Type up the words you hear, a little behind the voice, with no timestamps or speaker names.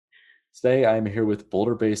Today, I'm here with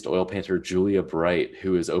Boulder based oil painter Julia Bright,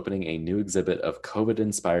 who is opening a new exhibit of COVID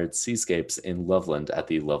inspired seascapes in Loveland at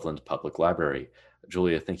the Loveland Public Library.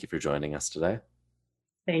 Julia, thank you for joining us today.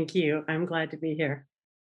 Thank you. I'm glad to be here.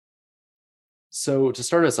 So, to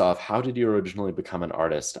start us off, how did you originally become an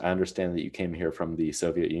artist? I understand that you came here from the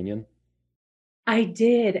Soviet Union. I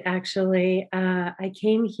did actually. I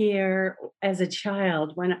came here as a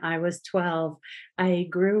child when I was 12. I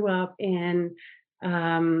grew up in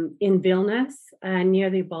Vilnius, near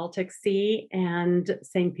the Baltic Sea, and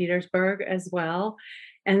St. Petersburg as well.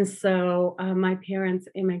 And so my parents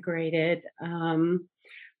immigrated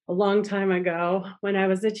a long time ago when I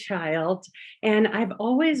was a child. And I've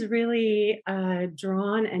always really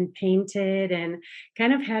drawn and painted and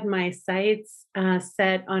kind of had my sights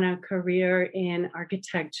set on a career in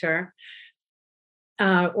architecture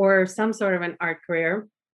or some sort of an art career.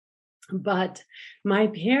 But my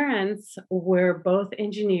parents were both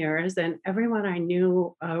engineers, and everyone I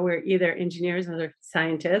knew were either engineers or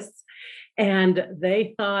scientists. And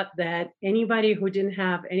they thought that anybody who didn't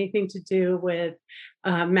have anything to do with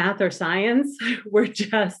math or science were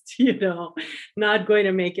just, not going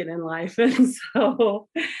to make it in life. And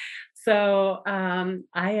so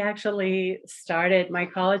I actually started my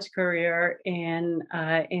college career in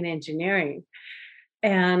engineering,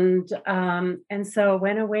 and so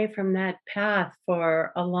went away from that path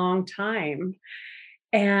for a long time.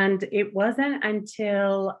 And it wasn't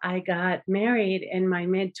until I got married in my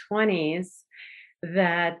mid 20s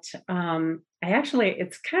that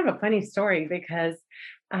it's kind of a funny story because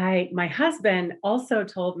my husband also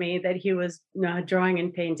told me that he was drawing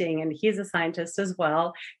and painting, and he's a scientist as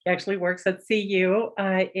well. He actually works at CU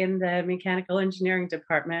in the mechanical engineering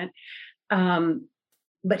department. Um,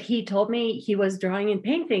 but he told me he was drawing and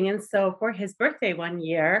painting. And so for his birthday one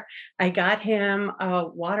year, I got him a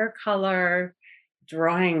watercolor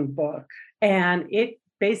drawing book. And it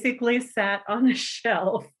basically sat on a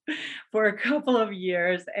shelf for a couple of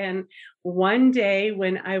years. And one day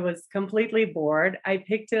when I was completely bored, I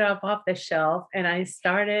picked it up off the shelf and I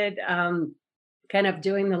started kind of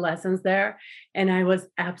doing the lessons there. And I was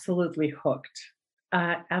absolutely hooked,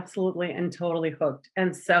 absolutely and totally hooked.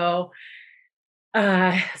 And so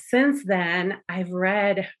since then, I've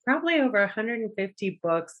read probably over 150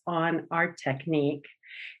 books on art technique.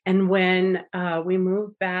 And when we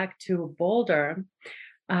moved back to Boulder,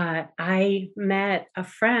 I met a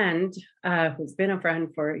friend who's been a friend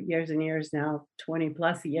for years and years now, 20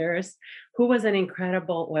 plus years, who was an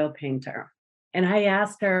incredible oil painter. And I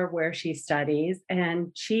asked her where she studies,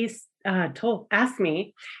 and she asked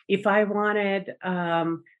me if I wanted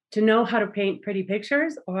to know how to paint pretty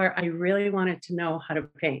pictures, or I really wanted to know how to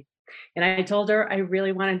paint. And I told her I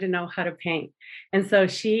really wanted to know how to paint. And so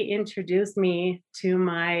she introduced me to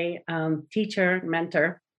my teacher,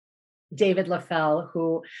 mentor, David LaFell,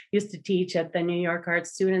 who used to teach at the New York Art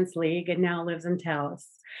Students League and now lives in Taos.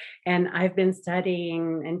 And I've been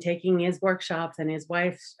studying and taking his workshops and his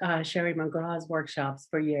wife, Sherry McGraw's workshops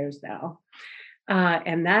for years now.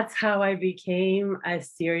 And that's how I became a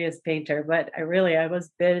serious painter. But I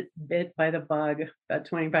was bit by the bug about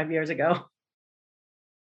 25 years ago.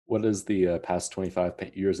 What has the past 25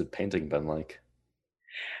 years of painting been like?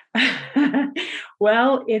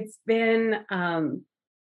 Well, it's been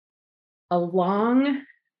a long,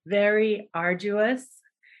 very arduous,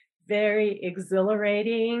 very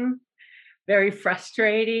exhilarating, very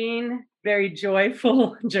frustrating, very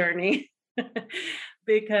joyful journey.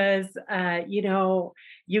 Because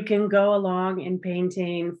you can go along in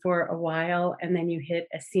painting for a while and then you hit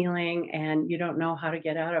a ceiling and you don't know how to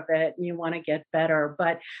get out of it and you want to get better.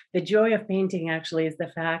 But the joy of painting actually is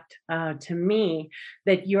the fact, to me,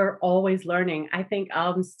 that you're always learning. I think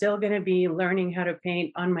I'm still going to be learning how to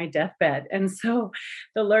paint on my deathbed, and so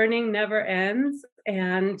the learning never ends.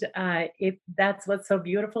 And that's what's so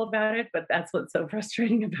beautiful about it, but that's what's so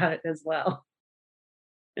frustrating about it as well.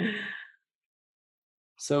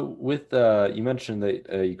 So, with you mentioned that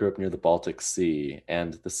you grew up near the Baltic Sea,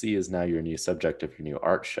 and the sea is now your new subject of your new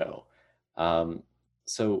art show. Um,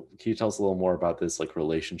 so, can you tell us a little more about this like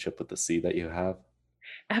relationship with the sea that you have?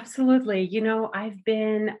 Absolutely. I've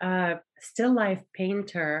been a still life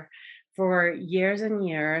painter for years and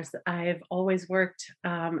years. I've always worked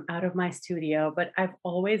out of my studio, but I've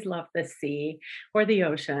always loved the sea or the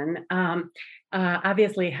ocean.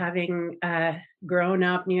 Obviously, having grown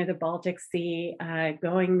up near the Baltic Sea,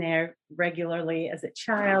 going there regularly as a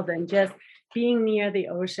child, and just being near the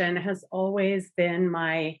ocean has always been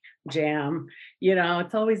my jam.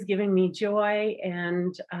 It's always given me joy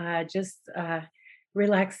and just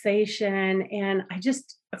relaxation, and I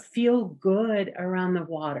just feel good around the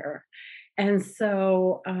water. And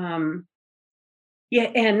so, yeah,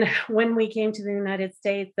 and when we came to the United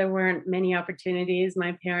States, there weren't many opportunities.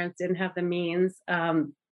 My parents didn't have the means.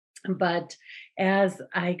 But as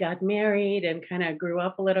I got married and kind of grew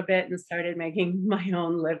up a little bit and started making my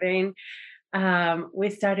own living, we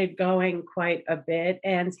started going quite a bit,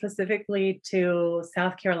 and specifically to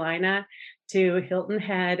South Carolina, to Hilton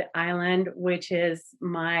Head Island, which is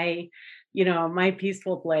my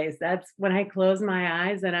peaceful place. That's when I close my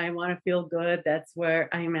eyes and I want to feel good. That's where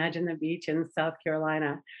I imagine the beach in South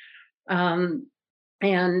Carolina. Um,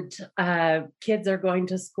 and kids are going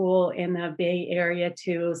to school in the Bay Area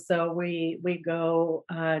too, so we go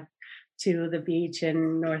to the beach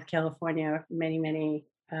in North California many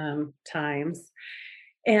times.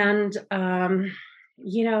 And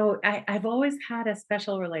I've always had a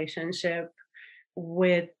special relationship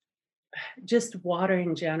with just water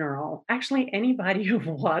in general. Actually, any body of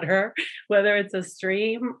water, whether it's a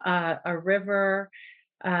stream, a river,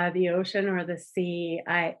 the ocean, or the sea,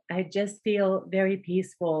 I just feel very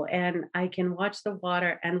peaceful, and I can watch the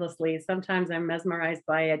water endlessly. Sometimes I'm mesmerized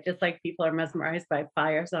by it, just like people are mesmerized by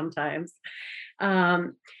fire sometimes.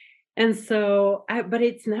 Um, but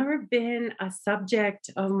it's never been a subject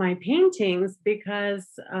of my paintings because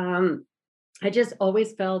I just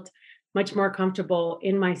always felt much more comfortable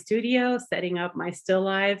in my studio setting up my still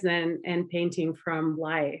lives and painting from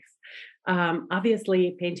life.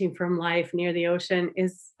 Obviously, painting from life near the ocean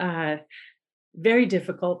is very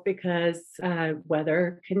difficult because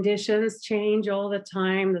weather conditions change all the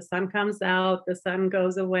time. The sun comes out, the sun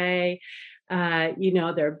goes away.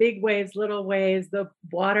 There are big waves, little waves, the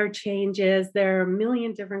water changes. There are a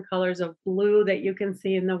million different colors of blue that you can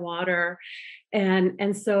see in the water.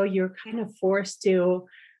 And so you're kind of forced to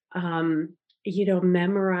memorize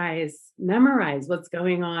what's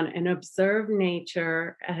going on and observe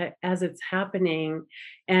nature as it's happening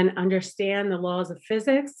and understand the laws of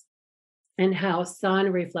physics and how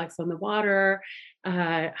sun reflects on the water,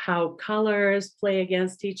 how colors play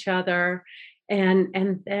against each other,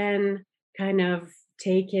 and then kind of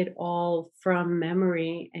take it all from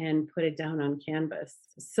memory and put it down on canvas.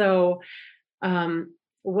 So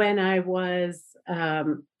when I was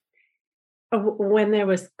when there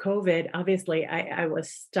was COVID, obviously I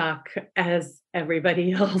was stuck as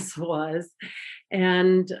everybody else was,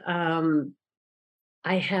 and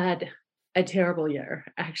I had a terrible year.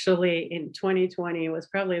 Actually, in 2020 was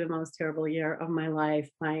probably the most terrible year of my life.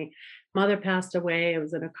 My mother passed away. I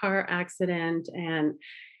was in a car accident, and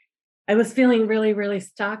I was feeling really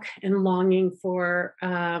stuck and longing for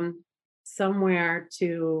somewhere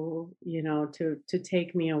to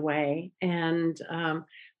take me away. And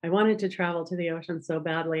I wanted to travel to the ocean so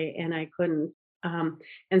badly, and I couldn't.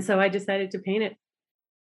 And so I decided to paint it,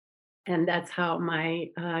 and that's how my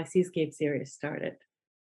seascape series started.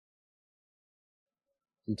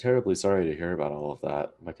 I'm terribly sorry to hear about all of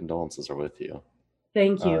that. My condolences are with you.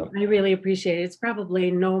 Thank you. Uh, I really appreciate it. It's probably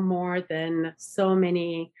no more than so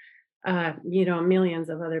many, millions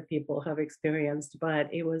of other people have experienced,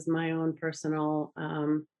 but it was my own personal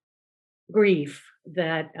grief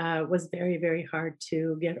that was very hard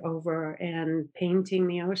to get over. And painting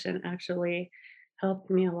the ocean actually helped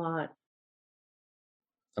me a lot.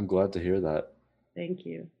 I'm glad to hear that. Thank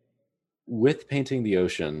you. With painting the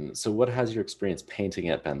ocean, so what has your experience painting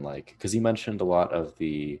it been like? Because you mentioned a lot of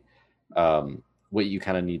the what you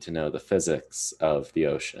kind of need to know, the physics of the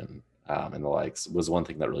ocean and the likes was one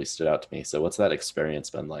thing that really stood out to me. So what's that experience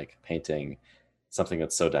been like painting something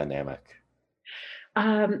that's so dynamic?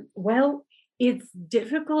 Well, it's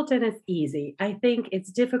difficult and it's easy. I think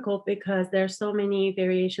it's difficult because there's so many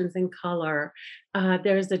variations in color.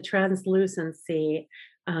 There's a translucency.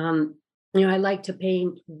 Um, I like to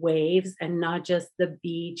paint waves and not just the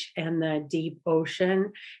beach and the deep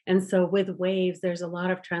ocean. And so with waves, there's a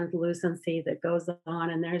lot of translucency that goes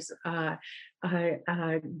on, and there's a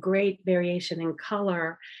great variation in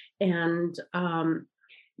color. And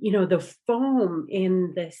the foam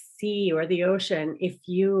in the sea or the ocean, if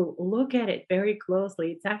you look at it very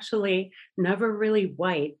closely, it's actually never really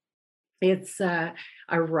white. It's a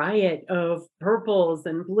riot of purples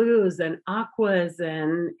and blues and aquas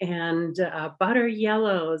and butter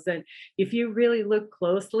yellows. And if you really look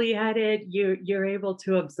closely at it, you're able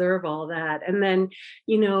to observe all that. And then,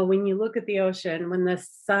 when you look at the ocean, when the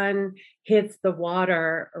sun hits the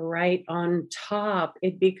water right on top,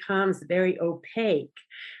 it becomes very opaque.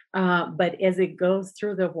 But as it goes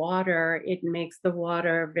through the water, it makes the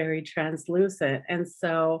water very translucent. And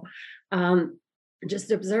so,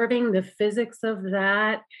 just observing the physics of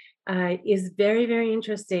that is very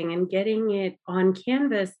interesting, and getting it on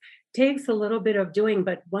canvas takes a little bit of doing,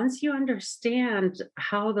 but once you understand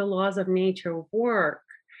how the laws of nature work,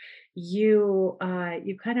 you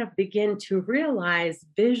kind of begin to realize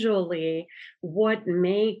visually what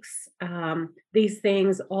makes these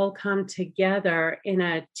things all come together in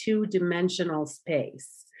a two-dimensional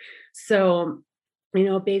space. So,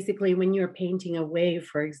 basically, when you're painting a wave,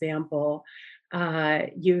 for example,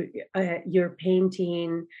 you're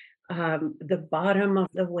painting the bottom of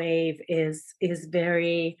the wave is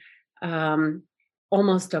very um,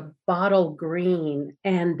 almost a bottle green,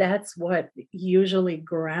 and that's what usually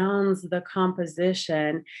grounds the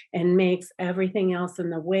composition and makes everything else in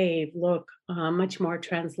the wave look much more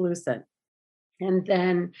translucent. And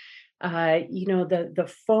then,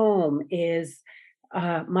 the foam is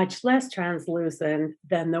much less translucent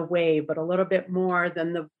than the wave, but a little bit more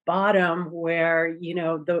than the bottom, where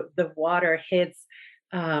the water hits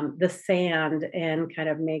the sand and kind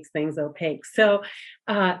of makes things opaque. So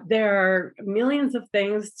there are millions of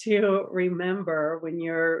things to remember when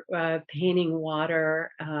you're painting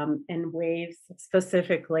water and waves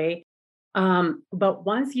specifically. But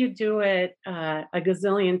once you do it a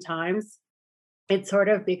gazillion times, it sort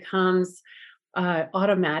of becomes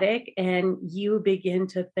automatic, and you begin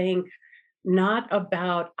to think not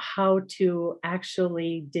about how to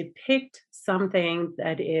actually depict something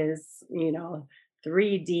that is,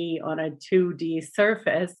 3D on a 2D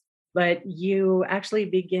surface, but you actually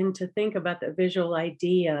begin to think about the visual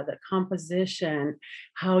idea, the composition,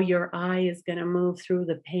 how your eye is going to move through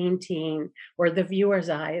the painting, or the viewer's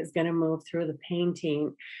eye is going to move through the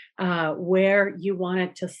painting, where you want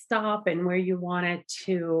it to stop and where you want it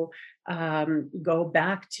to go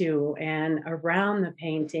back to and around the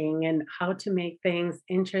painting, and how to make things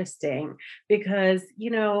interesting. Because,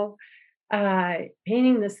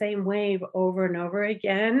 painting the same wave over and over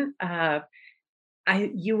again,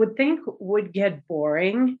 you would think would get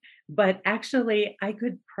boring, but actually I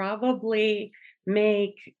could probably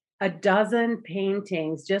make a dozen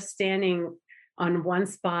paintings just standing on one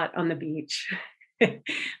spot on the beach.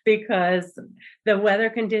 Because the weather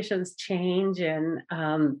conditions change, and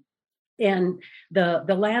the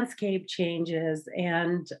landscape changes,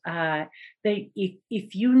 and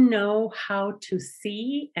if you know how to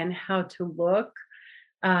see and how to look,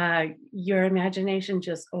 your imagination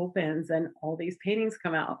just opens and all these paintings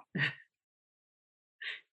come out.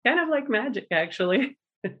 Kind of like magic, actually.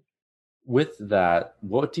 With that,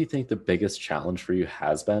 what do you think the biggest challenge for you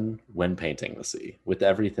has been when painting the sea? With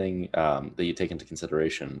everything that you take into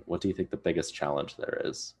consideration, what do you think the biggest challenge there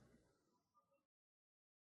is?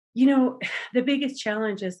 You know, the biggest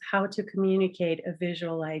challenge is how to communicate a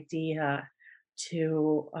visual idea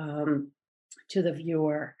to to the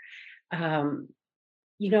viewer. Um,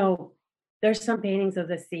 you know, there's some paintings of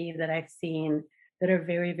the sea that I've seen that are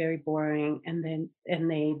very, very boring,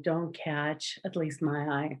 and they don't catch at least my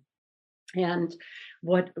eye. And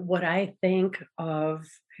what I think of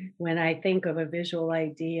when I think of a visual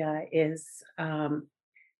idea is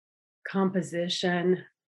composition,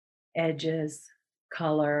 edges,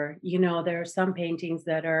 color. There are some paintings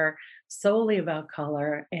that are solely about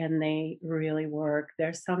color and they really work.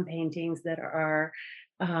 There's some paintings that are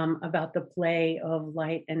about the play of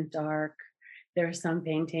light and dark. There are some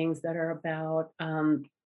paintings that are about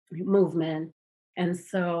movement. And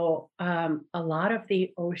so a lot of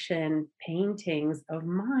the ocean paintings of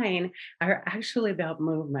mine are actually about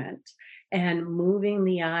movement and moving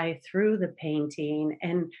the eye through the painting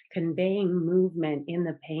and conveying movement in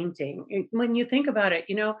the painting. When you think about it,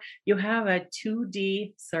 you have a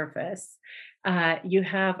 2D surface, you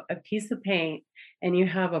have a piece of paint, and you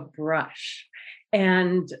have a brush.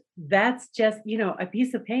 And that's just, a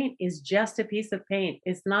piece of paint is just a piece of paint.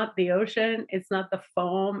 It's not the ocean, it's not the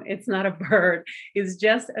foam, it's not a bird, it's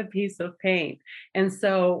just a piece of paint. And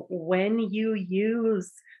so when you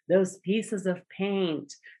use those pieces of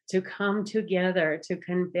paint to come together to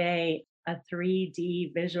convey a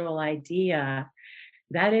 3D visual idea,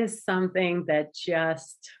 that is something that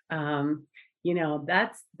just, that's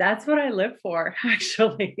what I live for,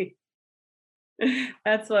 actually.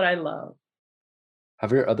 That's what I love.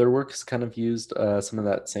 Have your other works kind of used some of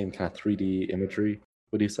that same kind of 3D imagery,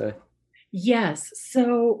 would you say? Yes.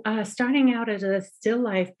 So, starting out as a still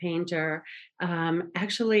life painter,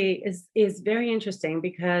 actually is very interesting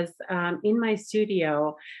because in my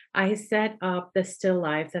studio, I set up the still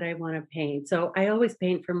life that I want to paint. So I always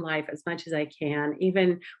paint from life as much as I can.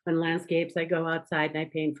 Even when landscapes, I go outside and I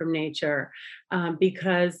paint from nature,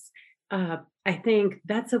 because I think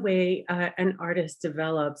that's a way an artist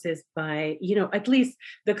develops, is by, at least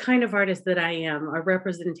the kind of artist that I am, a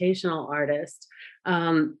representational artist.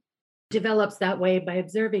 develops that way by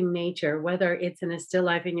observing nature, whether it's in a still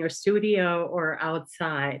life in your studio or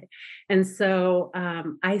outside. And so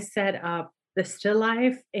I set up the still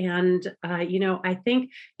life, and I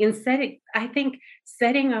think I think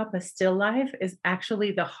setting up a still life is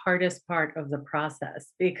actually the hardest part of the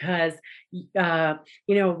process because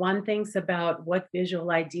one thinks about what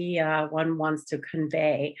visual idea one wants to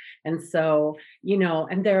convey, and so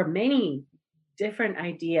and there are many different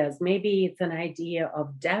ideas. Maybe it's an idea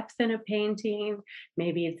of depth in a painting.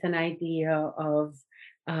 Maybe it's an idea of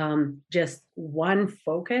just one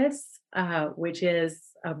focus, which is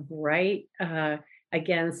a bright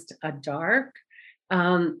against a dark.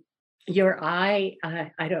 Um, your eye,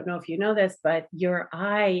 I don't know if you know this, but your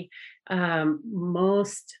eye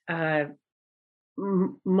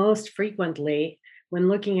most frequently when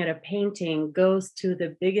looking at a painting goes to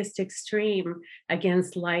the biggest extreme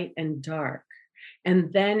against light and dark,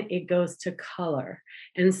 and then it goes to color.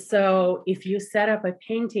 And so if you set up a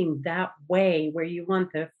painting that way where you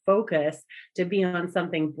want the focus to be on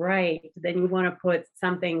something bright, then you want to put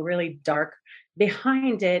something really dark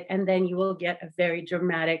behind it, and then you will get a very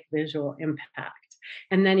dramatic visual impact.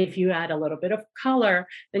 And then if you add a little bit of color,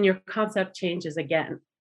 then your concept changes again.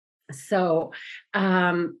 So,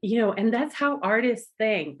 and that's how artists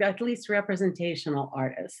think, at least representational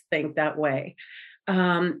artists think that way.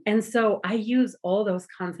 And so I use all those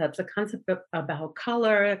concepts, a concept about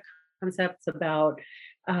color, concepts about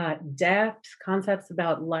depth, concepts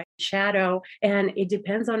about light, shadow, and it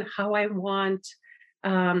depends on how I want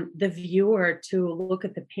the viewer to look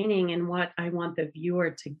at the painting and what I want the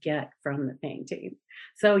viewer to get from the painting.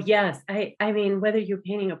 So yes, I mean, whether you're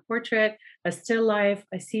painting a portrait, a still life,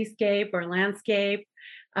 a seascape, or landscape,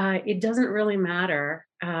 it doesn't really matter.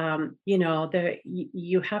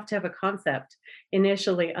 You have to have a concept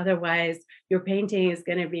initially, otherwise your painting is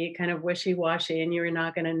going to be kind of wishy-washy, and you're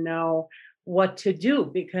not going to know what to do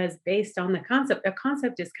because based on the concept, a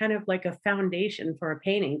concept is kind of like a foundation for a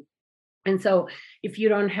painting. And so if you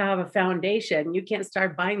don't have a foundation, you can't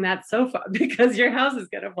start buying that sofa because your house is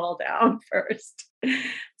going to fall down first.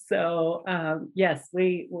 So yes,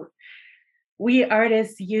 we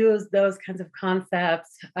artists use those kinds of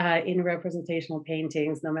concepts in representational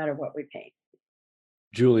paintings, no matter what we paint.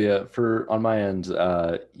 Julia, for on my end,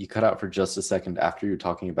 you cut out for just a second after you're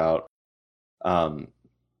talking about um,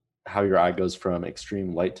 how your eye goes from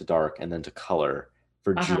extreme light to dark and then to color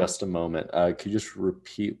for Uh-huh. just a moment. Could you just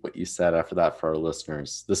repeat what you said after that for our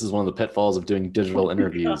listeners? This is one of the pitfalls of doing Oh digital my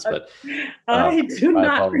interviews, God. but I do I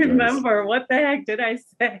not apologize. remember. What the heck did I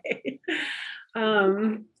say?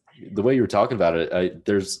 um, The way you were talking about it,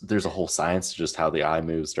 there's a whole science to just how the eye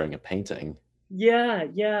moves during a painting. Yeah,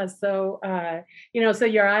 yeah. So, so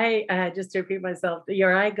your eye, just to repeat myself,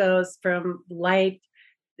 your eye goes from light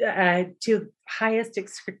to highest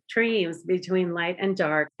extremes between light and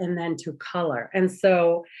dark, and then to color. And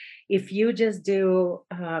so, if you just do,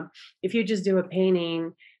 a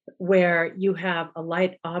painting where you have a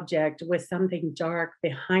light object with something dark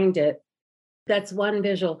behind it, that's one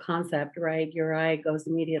visual concept, right? Your eye goes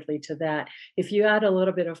immediately to that. If you add a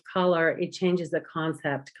little bit of color, it changes the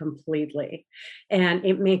concept completely. And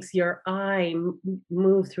it makes your eye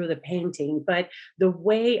move through the painting. But the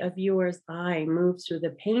way a viewer's eye moves through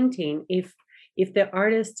the painting, if the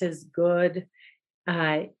artist is good,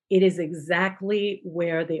 it is exactly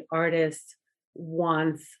where the artist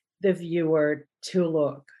wants the viewer to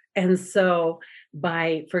look. And so,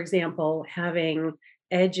 by, for example, having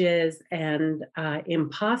edges and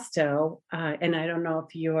impasto, and I don't know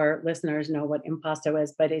if your listeners know what impasto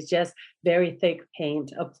is, but it's just very thick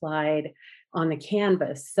paint applied on the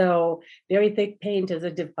canvas. So, very thick paint is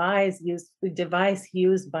a device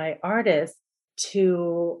used by artists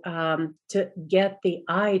to get the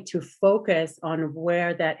eye to focus on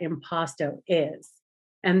where that impasto is.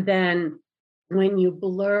 And then when you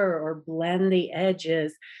blur or blend the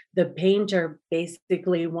edges, the painter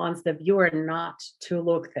basically wants the viewer not to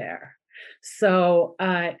look there. So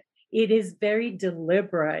it is very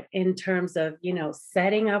deliberate in terms of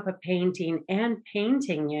setting up a painting and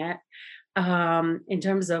painting it, in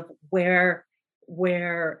terms of where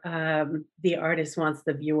the artist wants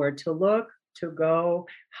the viewer to look, to go,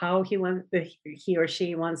 how he or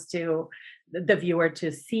she wants the viewer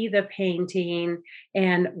to see the painting,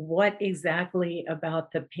 and what exactly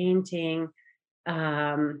about the painting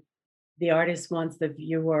um, the artist wants to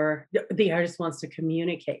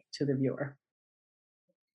communicate to the viewer.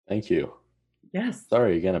 Thank you. Yes.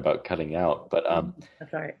 Sorry again about cutting out, but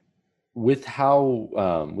That's all right. with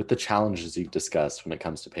the challenges you've discussed when it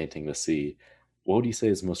comes to painting the sea, what would you say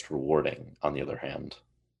is most rewarding? On the other hand,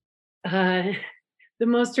 Uh, The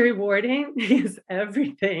most rewarding is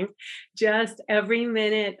everything. Just every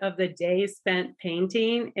minute of the day spent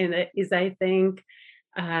painting, and it is, I think,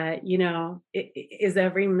 is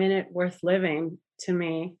every minute worth living to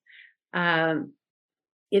me. Um,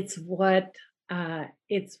 it's what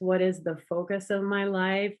is the focus of my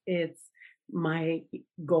life. It's my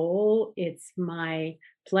goal. It's my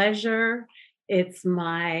pleasure. It's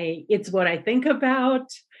what I think about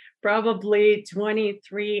probably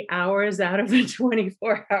 23 hours out of the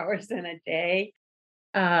 24 hours in a day.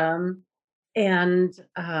 Um, and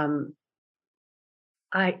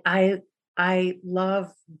I I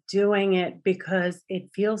love doing it because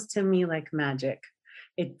it feels to me like magic.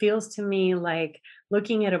 It feels to me like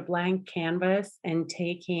looking at a blank canvas and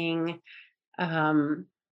um,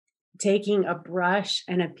 taking a brush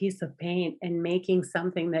and a piece of paint and making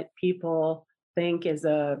something that people think is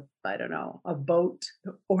a, I don't know, a boat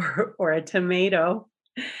or a tomato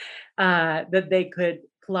that they could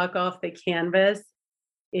pluck off the canvas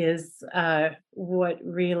is what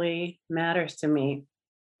really matters to me.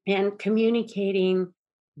 And communicating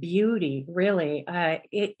beauty, really,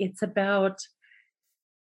 it's about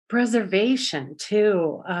preservation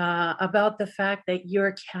too, about the fact that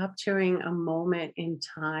you're capturing a moment in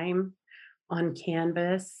time on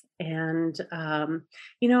canvas, and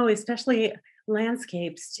especially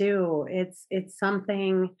landscapes too. It's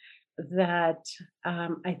something that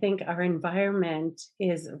I think our environment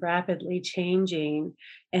is rapidly changing,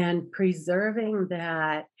 and preserving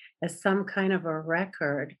that as some kind of a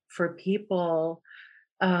record for people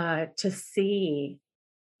to see,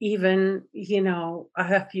 even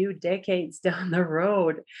a few decades down the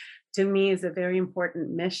road, to me is a very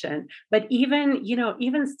important mission. But even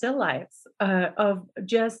still lifes of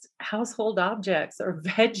just household objects or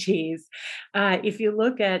veggies, if you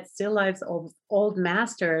look at still lifes of old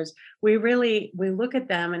masters, we look at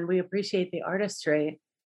them and we appreciate the artistry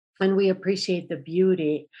and we appreciate the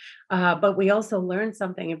beauty, but we also learn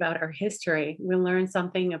something about our history. We learn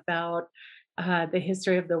something about the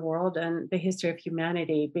history of the world and the history of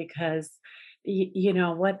humanity, because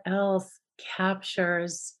what else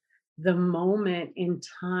captures the moment in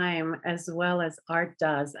time as well as art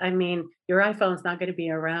does? I mean, your iPhone's not going to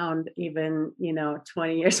be around even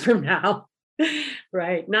 20 years from now.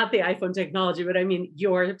 Right, not the iPhone technology, but I mean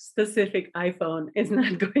your specific iPhone is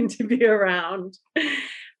not going to be around,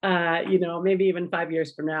 maybe even 5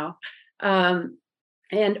 years from now. um,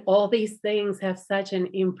 and all these things have such an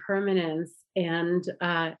impermanence, and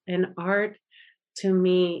art to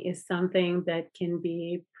me is something that can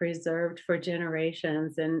be preserved for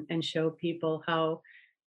generations, and show people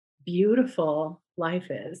beautiful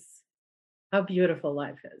life is how beautiful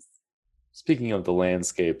life is. Speaking of the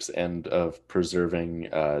landscapes and of preserving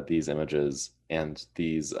these images and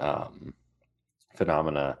these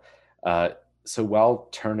phenomena, uh, so while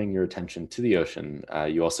turning your attention to the ocean,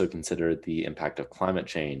 you also considered the impact of climate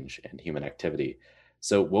change and human activity.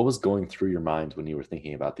 So, what was going through your mind when you were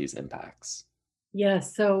thinking about these impacts? Yeah,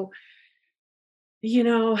 so you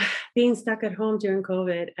know being stuck at home during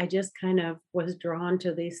COVID, I just kind of was drawn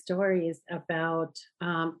to these stories about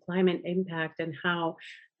climate impact, and how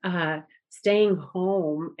uh, staying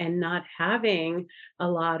home and not having a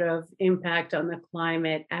lot of impact on the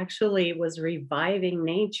climate actually was reviving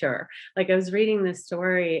nature. Like, I was reading this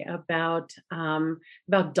story about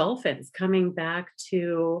dolphins coming back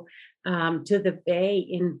to the bay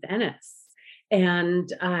in Venice. And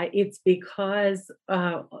it's because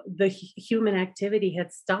human activity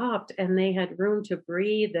had stopped, and they had room to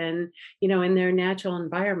breathe, and in their natural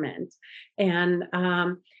environment. And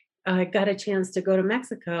I got a chance to go to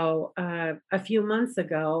Mexico a few months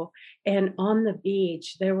ago, and on the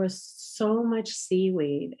beach there was so much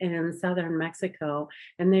seaweed in southern Mexico,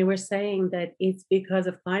 and they were saying that it's because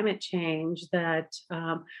of climate change that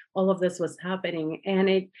all of this was happening. And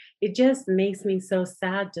it just makes me so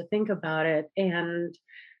sad to think about it. And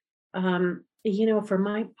for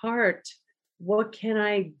my part, what can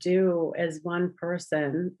I do as one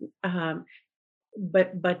person,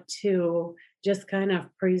 but to just kind of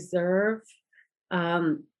preserve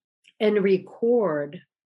um, and record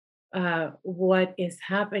what is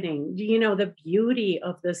happening. The beauty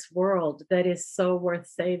of this world that is so worth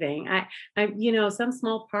saving. Some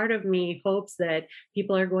small part of me hopes that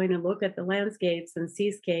people are going to look at the landscapes and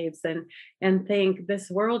seascapes and think this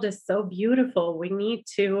world is so beautiful. We need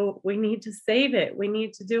to save it. We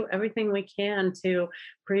need to do everything we can to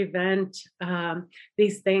prevent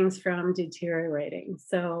these things from deteriorating.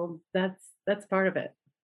 So that's part of it.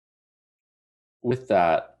 With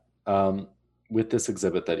that, with this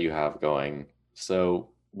exhibit that you have going, so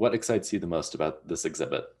what excites you the most about this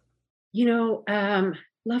exhibit?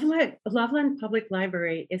 Loveland Public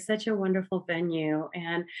Library is such a wonderful venue,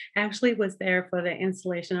 and actually was there for the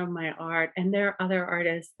installation of my art. And there are other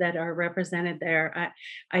artists that are represented there.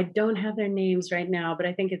 I don't have their names right now, but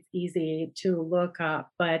I think it's easy to look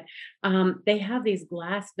up. But they have these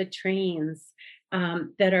glass vitrines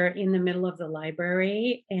that are in the middle of the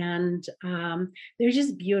library, and they're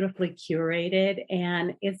just beautifully curated.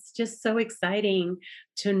 And it's just so exciting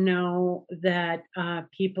to know that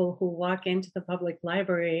people who walk into the public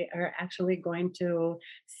library are actually going to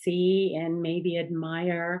see and maybe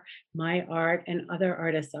admire my art and other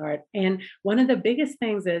artists' art. And one of the biggest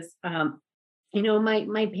things is,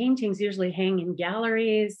 my paintings usually hang in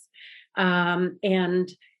galleries, and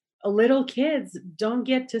little kids don't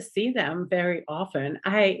get to see them very often.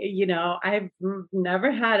 I've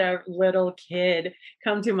never had a little kid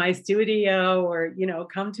come to my studio or,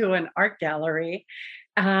 come to an art gallery.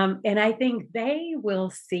 And I think they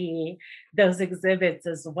will see those exhibits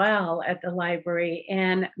as well at the library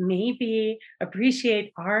and maybe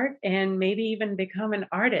appreciate art and maybe even become an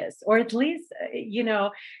artist, or at least,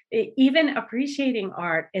 even appreciating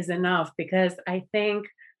art is enough, because I think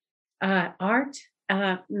art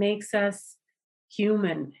makes us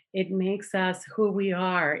human. It makes us who we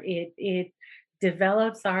are. It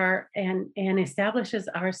develops our and establishes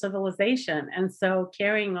our civilization. And so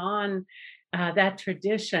carrying on that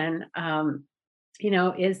tradition,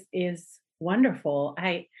 is wonderful.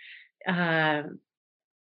 Uh,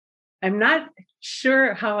 I'm not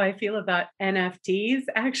sure how I feel about NFTs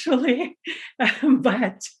actually,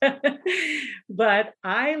 but but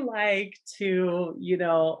I like to,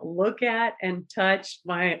 look at and touch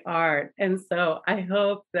my art. And so I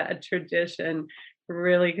hope that tradition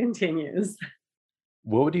really continues.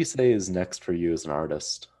 What would you say is next for you as an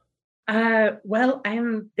artist? Well,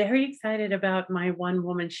 I'm very excited about my one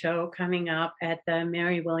woman show coming up at the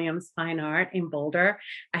Mary Williams Fine Art in Boulder.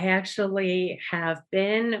 I actually have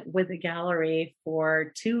been with the gallery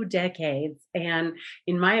for 2 decades. And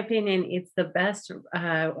in my opinion, it's the best,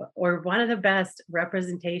 or one of the best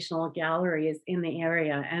representational galleries in the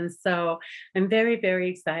area. And so I'm very, very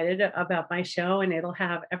excited about my show, and it'll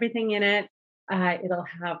have everything in it. It'll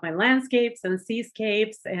have my landscapes and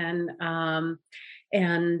seascapes and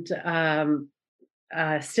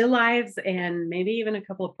still lives, and maybe even a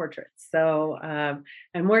couple of portraits. So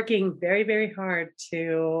I'm working very, very hard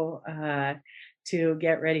to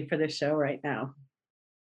get ready for the show right now.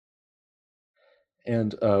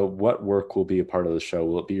 And what work will be a part of the show?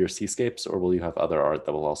 Will it be your seascapes, or will you have other art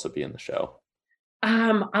that will also be in the show?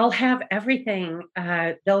 I'll have everything.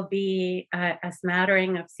 There'll be a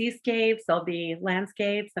smattering of seascapes, there'll be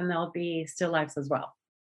landscapes, and there'll be still lifes as well.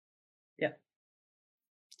 Yeah.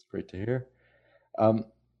 It's great to hear. Um,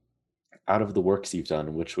 Out of the works you've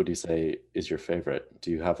done, which would you say is your favorite?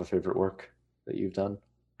 Do you have a favorite work that you've done?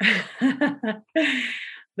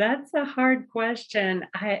 That's a hard question.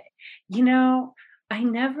 You know, I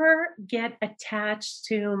never get attached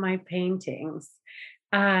to my paintings.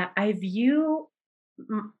 I view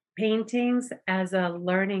paintings as a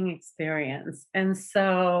learning experience. And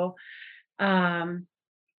so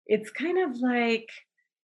it's kind of like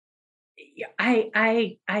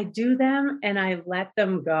I do them and I let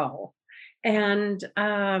them go. And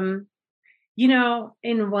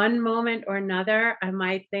in one moment or another, I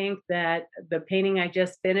might think that the painting I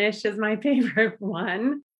just finished is my favorite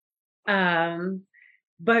one. Um,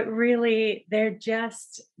 but really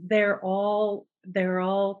they're all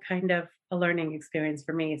kind of a learning experience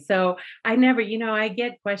for me. So I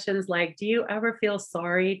get questions like, do you ever feel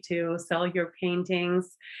sorry to sell your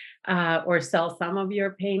paintings, or sell some of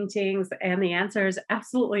your paintings? And the answer is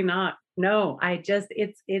absolutely not. No, I just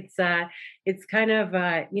it's kind of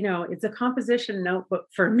it's a composition notebook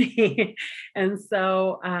for me. And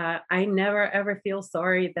so I never ever feel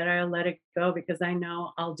sorry that I let it go, because I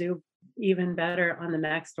know I'll do even better on the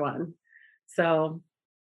next one. So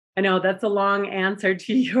I know that's a long answer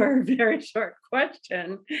to your very short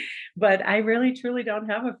question, but I really truly don't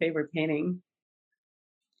have a favorite painting.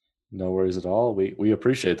 No worries at all. We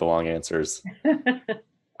appreciate the long answers.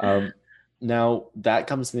 Um, Now that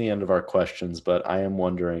comes to the end of our questions, but I am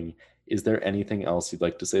wondering, is there anything else you'd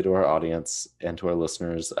like to say to our audience and to our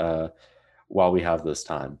listeners while we have this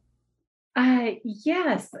time?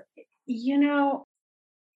 Yes, you know,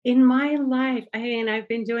 in my life, I mean, I've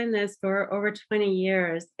been doing this for over 20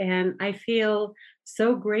 years, and I feel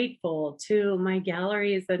so grateful to my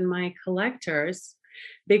galleries and my collectors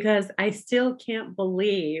because I still can't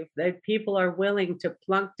believe that people are willing to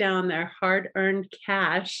plunk down their hard-earned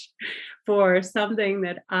cash for something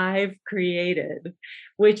that I've created,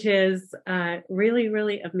 which is really,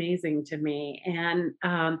 really amazing to me. And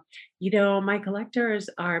my collectors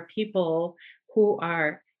are people who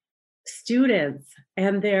are students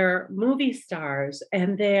and they're movie stars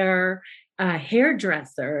and they're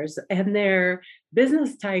hairdressers and they're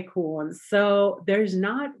business tycoons. So there's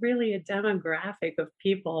not really a demographic of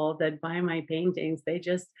people that buy my paintings. They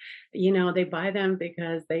just, they buy them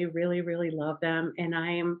because they really, really love them. And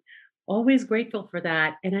I am always grateful for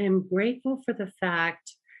that. And I am grateful for the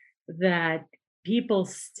fact that people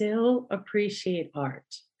still appreciate art,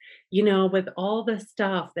 with all the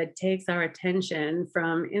stuff that takes our attention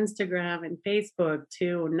from Instagram and Facebook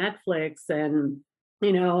to Netflix and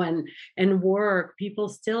and work, people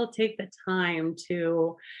still take the time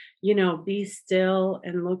to, be still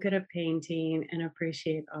and look at a painting and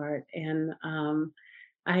appreciate art. And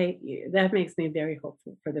I that makes me very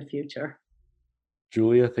hopeful for the future.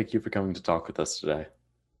 Julia, thank you for coming to talk with us today.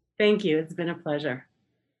 Thank you. It's been a pleasure.